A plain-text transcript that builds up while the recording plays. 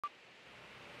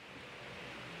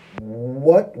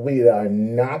What we are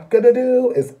not gonna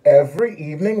do is every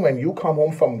evening when you come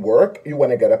home from work, you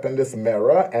wanna get up in this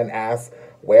mirror and ask,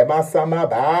 where my summer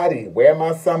body? Where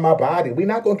my summer body? We're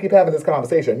not gonna keep having this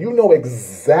conversation. You know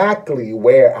exactly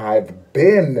where I've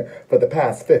been for the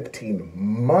past 15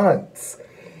 months.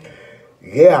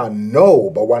 Yeah, I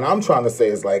know, but what I'm trying to say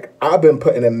is like I've been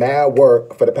putting in mad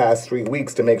work for the past 3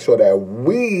 weeks to make sure that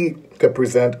we could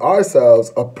present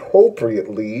ourselves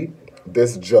appropriately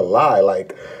this July.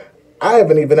 Like I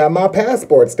haven't even had my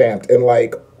passport stamped in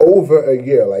like over a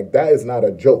year. Like that is not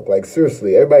a joke. Like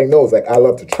seriously, everybody knows like I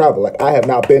love to travel. Like I have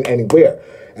not been anywhere.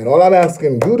 And all I'm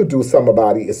asking you to do,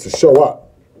 somebody, is to show up.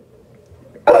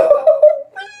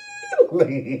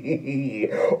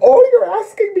 Really? All you're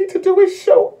asking me to do is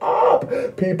show up.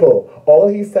 People, all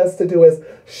he says to do is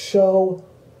show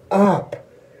up.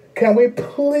 Can we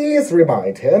please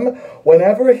remind him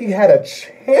whenever he had a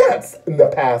chance in the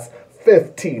past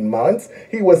 15 months,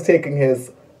 he was taking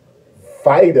his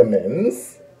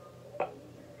vitamins,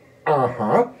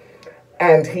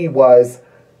 and he was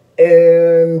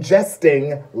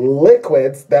ingesting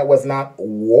liquids that was not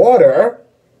water,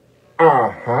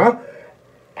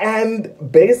 and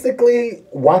basically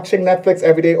watching Netflix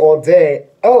every day, all day.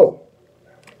 Oh,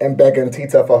 and begging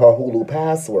Tita for her Hulu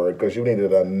password because you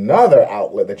needed another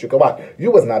outlet that you could watch. You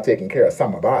was not taking care of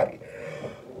summer body.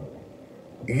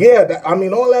 Yeah, I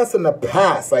mean, all that's in the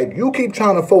past. Like, you keep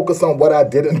trying to focus on what I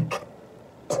didn't.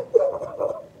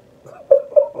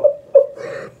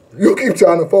 You keep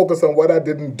trying to focus on what I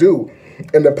didn't do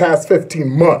in the past 15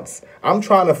 months. I'm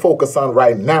trying to focus on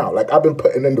right now. Like, I've been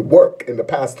putting in the work in the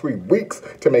past 3 weeks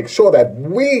to make sure that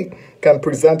we can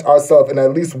present ourselves in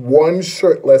at least one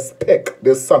shirtless pic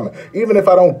this summer. Even if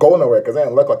I don't go nowhere, because it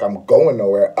doesn't look like I'm going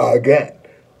nowhere again.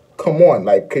 Come on,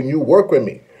 like, can you work with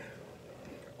me?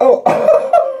 Oh,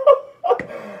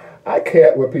 I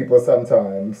can't with people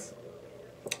sometimes.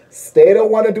 They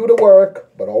don't want to do the work,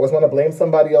 but always want to blame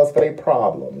somebody else for their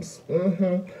problems.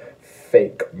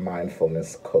 Fake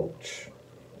mindfulness coach.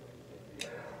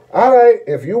 All right,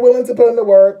 if you're willing to put in the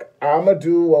work, I'm going to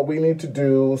do what we need to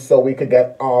do so we could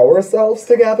get ourselves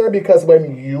together, because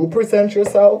when you present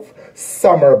yourself,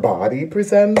 Summer Body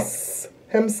presents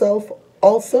himself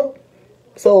also.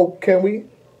 So can we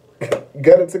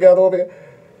get it together over here?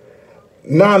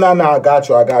 Nah, I got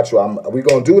you. We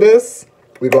gonna do this.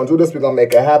 We're gonna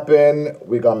make it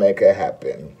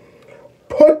happen.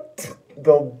 Put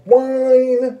the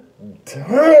wine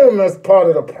down as part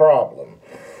of the problem.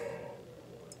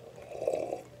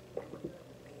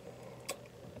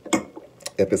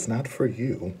 If it's not for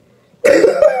you.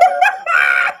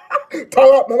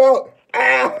 Tongue up, my mouth.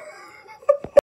 Ah!